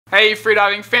Hey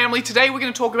freediving family, today we're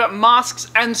going to talk about masks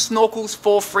and snorkels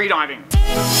for freediving.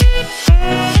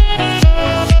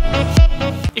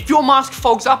 If your mask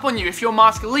fogs up on you, if your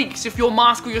mask leaks, if your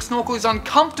mask or your snorkel is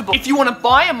uncomfortable, if you want to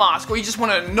buy a mask or you just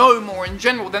want to know more in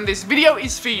general, then this video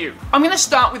is for you. I'm going to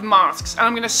start with masks, and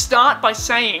I'm going to start by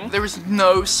saying there is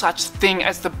no such thing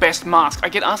as the best mask. I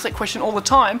get asked that question all the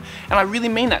time, and I really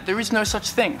mean that. There is no such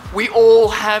thing. We all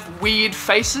have weird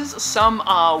faces. Some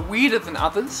are weirder than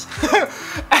others.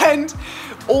 And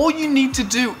all you need to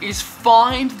do is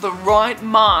find the right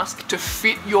mask to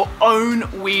fit your own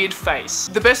weird face.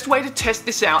 The best way to test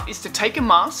this out is to take a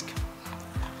mask,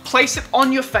 place it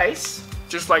on your face,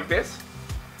 just like this,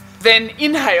 then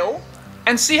inhale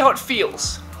and see how it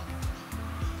feels.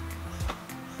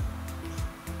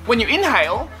 When you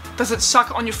inhale, does it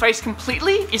suck on your face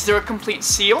completely? Is there a complete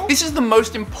seal? This is the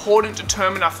most important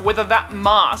determiner for whether that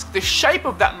mask, the shape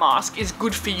of that mask, is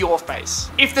good for your face.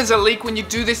 If there's a leak when you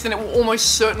do this, then it will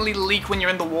almost certainly leak when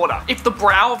you're in the water. If the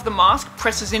brow of the mask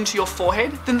presses into your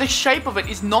forehead, then the shape of it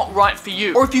is not right for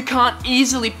you. Or if you can't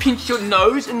easily pinch your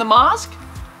nose in the mask,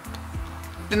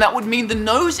 then that would mean the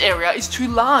nose area is too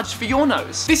large for your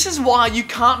nose. This is why you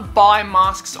can't buy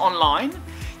masks online.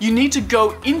 You need to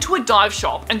go into a dive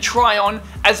shop and try on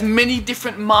as many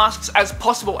different masks as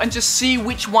possible and just see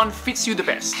which one fits you the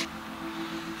best.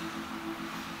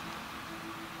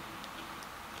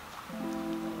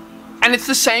 And it's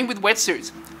the same with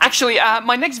wetsuits. Actually,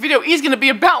 my next video is going to be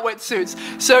about wetsuits,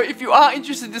 so if you are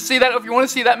interested to see that, or if you want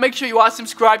to see that, make sure you are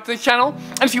subscribed to the channel.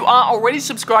 And if you are already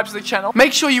subscribed to the channel,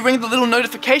 make sure you ring the little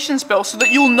notification bell so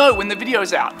that you'll know when the video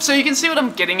is out. So you can see what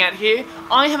I'm getting at here.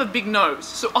 I have a big nose,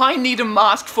 so I need a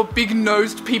mask for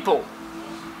big-nosed people.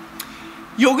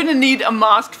 You're going to need a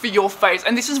mask for your face,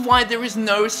 and this is why there is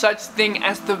no such thing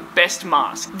as the best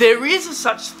mask. There is a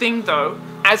such thing, though,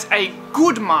 as a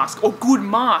good mask or good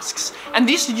masks, and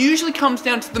this usually comes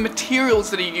down to the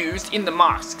materials that are used in the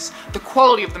masks, the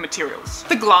quality of the materials.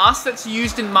 The glass that's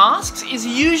used in masks is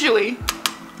usually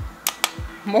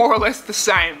more or less the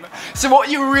same. So what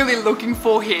you're really looking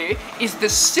for here is the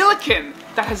silicone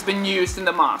that has been used in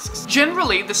the masks.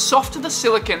 Generally, the softer the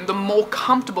silicone, the more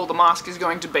comfortable the mask is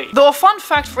going to be. Though a fun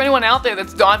fact for anyone out there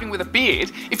that's diving with a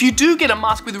beard, if you do get a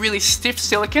mask with really stiff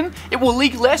silicone, it will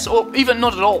leak less or even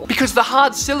not at all, because the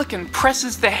hard silicone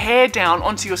presses the hair down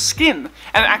onto your skin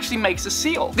and it actually makes a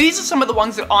seal. These are some of the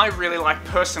ones that I really like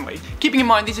personally. Keeping in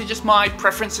mind, these are just my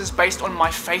preferences based on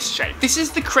my face shape. This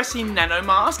is the Cressy Nano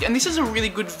mask, and this is a really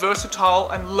good versatile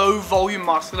and low volume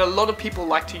mask that a lot of people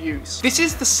like to use. This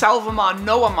is the Salvamar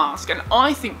Noah mask, and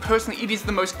I think personally it is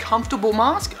the most comfortable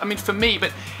mask. I mean, for me,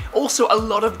 but also a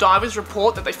lot of divers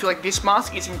report that they feel like this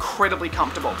mask is incredibly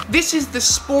comfortable. This is the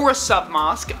Spora Sub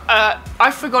mask.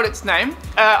 I forgot its name.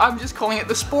 I'm just calling it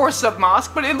the Spora Sub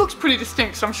mask, but it looks pretty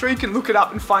distinct, so I'm sure you can look it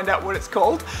up and find out what it's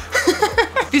called.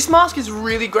 This mask is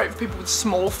really great for people with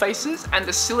small faces, and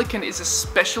the silicone is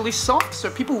especially soft,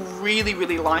 so people really,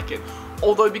 really like it.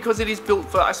 Although because it is built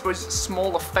for, I suppose,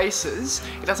 smaller faces,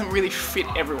 it doesn't really fit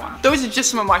everyone. Those are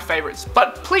just some of my favorites.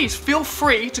 But please feel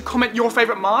free to comment your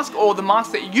favorite mask or the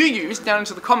mask that you use down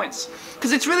into the comments,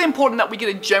 because it's really important that we get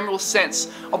a general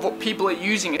sense of what people are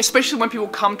using, especially when people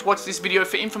come to watch this video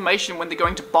for information when they're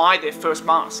going to buy their first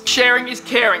mask. Sharing is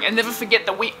caring, and never forget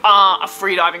that we are a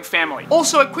freediving family.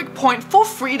 Also, a quick point, for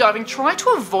freediving, try to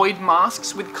avoid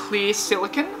masks with clear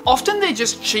silicone. Often they're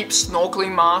just cheap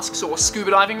snorkeling masks or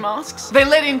scuba diving masks. They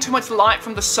let in too much light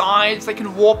from the sides, they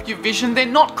can warp your vision, they're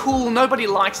not cool, nobody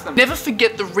likes them. Never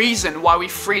forget the reason why we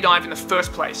freedive in the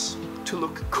first place: to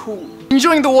look cool.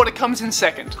 Enjoying the water comes in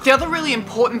second. The other really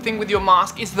important thing with your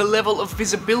mask is the level of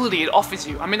visibility it offers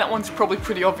you. I mean, that one's probably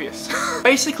pretty obvious.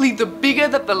 Basically, the bigger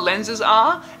that the lenses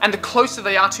are and the closer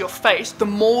they are to your face, the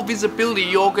more visibility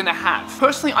you're gonna have.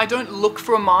 Personally, I don't look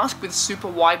for a mask with super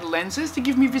wide lenses to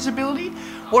give me visibility.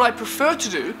 What I prefer to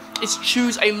do is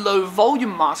choose a low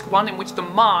volume mask, one in which the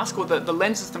mask or the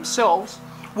lenses themselves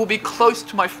will be close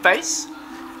to my face,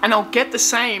 and I'll get the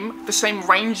same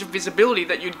range of visibility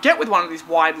that you'd get with one of these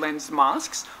wide lens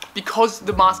masks, because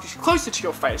the mask is closer to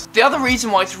your face. The other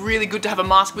reason why it's really good to have a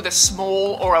mask with a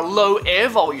small or a low air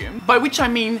volume, by which I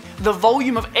mean the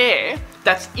volume of air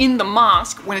that's in the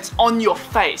mask when it's on your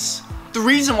face. The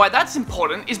reason why that's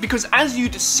important is because as you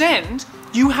descend,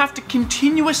 you have to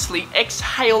continuously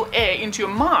exhale air into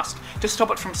your mask to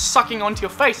stop it from sucking onto your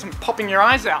face and popping your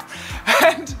eyes out.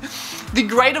 And the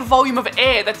greater volume of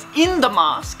air that's in the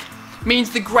mask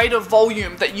means the greater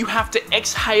volume that you have to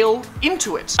exhale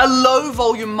into it. A low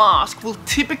volume mask will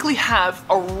typically have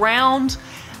around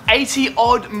 80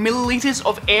 odd milliliters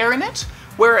of air in it,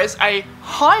 whereas a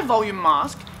high volume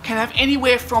mask can have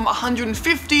anywhere from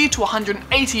 150 to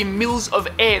 180 mils of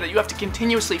air that you have to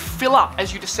continuously fill up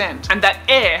as you descend. And that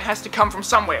air has to come from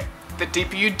somewhere. The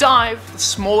deeper you dive, the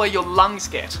smaller your lungs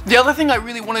get. The other thing I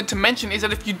really wanted to mention is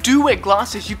that if you do wear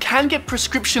glasses, you can get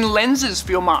prescription lenses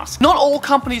for your mask. Not all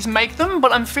companies make them,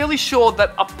 but I'm fairly sure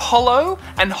that Apollo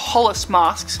and Hollis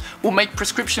masks will make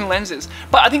prescription lenses.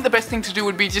 But I think the best thing to do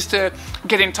would be just to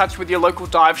get in touch with your local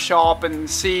dive shop and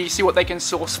see what they can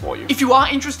source for you. If you are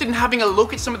interested in having a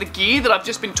look at some of the gear that I've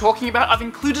just been talking about, I've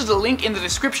included a link in the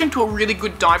description to a really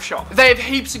good dive shop. They have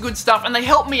heaps of good stuff and they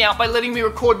help me out by letting me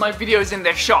record my videos in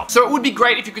their shop. So it would be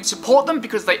great if you could support them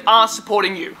because they are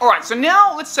supporting you. Alright, so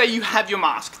now let's say you have your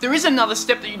mask. There is another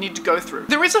step that you need to go through.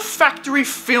 There is a factory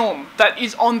film that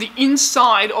is on the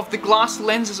inside of the glass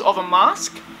lenses of a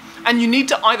mask, and you need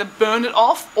to either burn it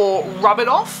off or rub it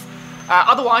off.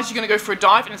 Otherwise you're going to go for a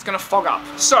dive and it's going to fog up.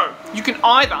 So you can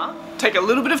either take a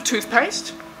little bit of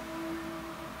toothpaste,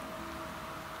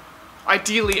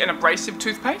 ideally an abrasive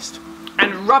toothpaste,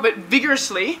 and rub it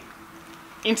vigorously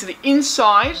into the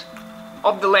inside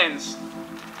of the lens.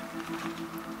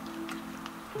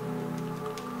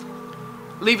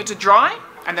 Leave it to dry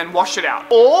and then wash it out.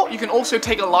 Or you can also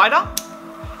take a lighter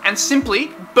and simply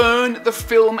burn the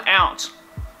film out.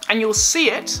 And you'll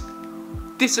see it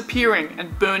disappearing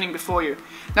and burning before you.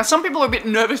 Now some people are a bit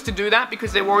nervous to do that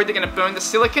because they're worried they're going to burn the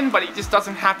silicone, but it just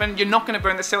doesn't happen. You're not going to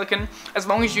burn the silicone as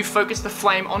long as you focus the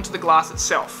flame onto the glass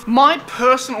itself. My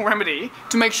personal remedy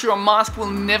to make sure a mask will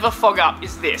never fog up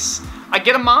is this. I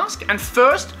get a mask and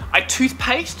first I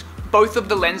toothpaste both of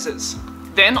the lenses.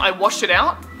 Then I wash it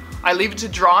out, I leave it to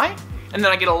dry, and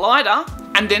then I get a lighter,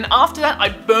 and then after that I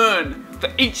burn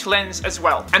each lens as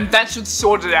well. And that should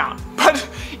sort it out. But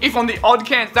if on the odd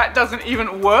chance that doesn't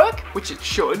even work, which it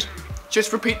should,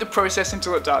 just repeat the process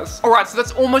until it does. Alright, so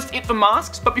that's almost it for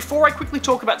masks, but before I quickly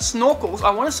talk about snorkels, I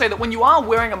want to say that when you are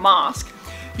wearing a mask,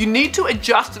 you need to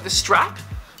adjust the strap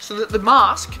so that the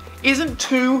mask isn't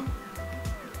too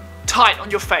tight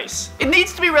on your face. It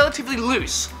needs to be relatively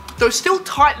loose, though still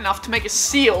tight enough to make a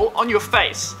seal on your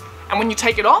face. And when you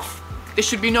take it off, there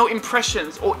should be no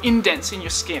impressions or indents in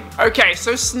your skin. Okay,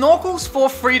 so snorkels for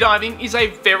freediving is a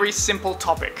very simple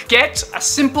topic. Get a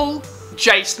simple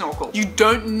J snorkel. You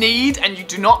don't need and you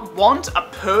do not want a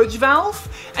purge valve,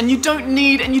 and you don't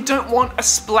need and you don't want a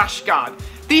splash guard.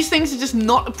 These things are just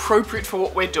not appropriate for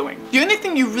what we're doing. The only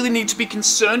thing you really need to be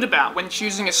concerned about when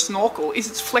choosing a snorkel is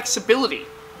its flexibility.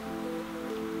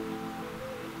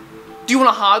 Do you want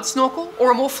a hard snorkel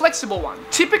or a more flexible one?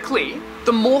 Typically,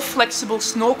 the more flexible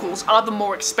snorkels are the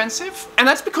more expensive, and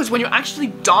that's because when you're actually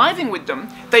diving with them,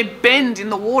 they bend in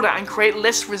the water and create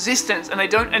less resistance, and they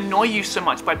don't annoy you so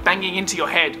much by banging into your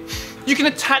head. You can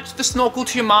attach the snorkel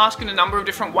to your mask in a number of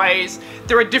different ways.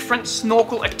 There are different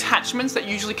snorkel attachments that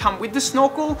usually come with the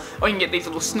snorkel, or you can get these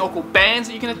little snorkel bands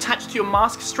that you can attach to your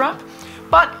mask strap.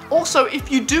 But also, if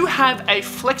you do have a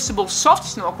flexible soft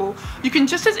snorkel, you can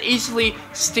just as easily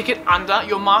stick it under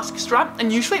your mask strap,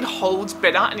 and usually it holds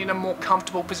better and in a more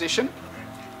comfortable position.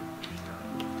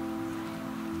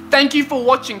 Thank you for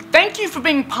watching. Thank you for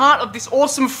being part of this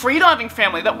awesome freediving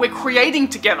family that we're creating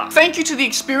together. Thank you to the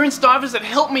experienced divers that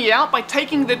helped me out by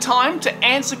taking the time to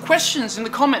answer questions in the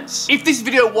comments. If this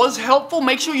video was helpful,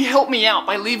 make sure you help me out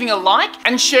by leaving a like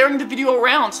and sharing the video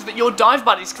around so that your dive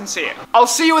buddies can see it. I'll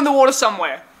see you in the water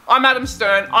somewhere. I'm Adam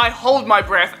Stern, I hold my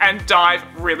breath and dive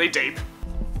really deep.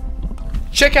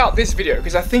 Check out this video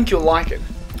because I think you'll like it.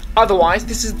 Otherwise,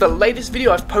 this is the latest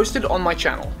video I've posted on my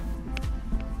channel.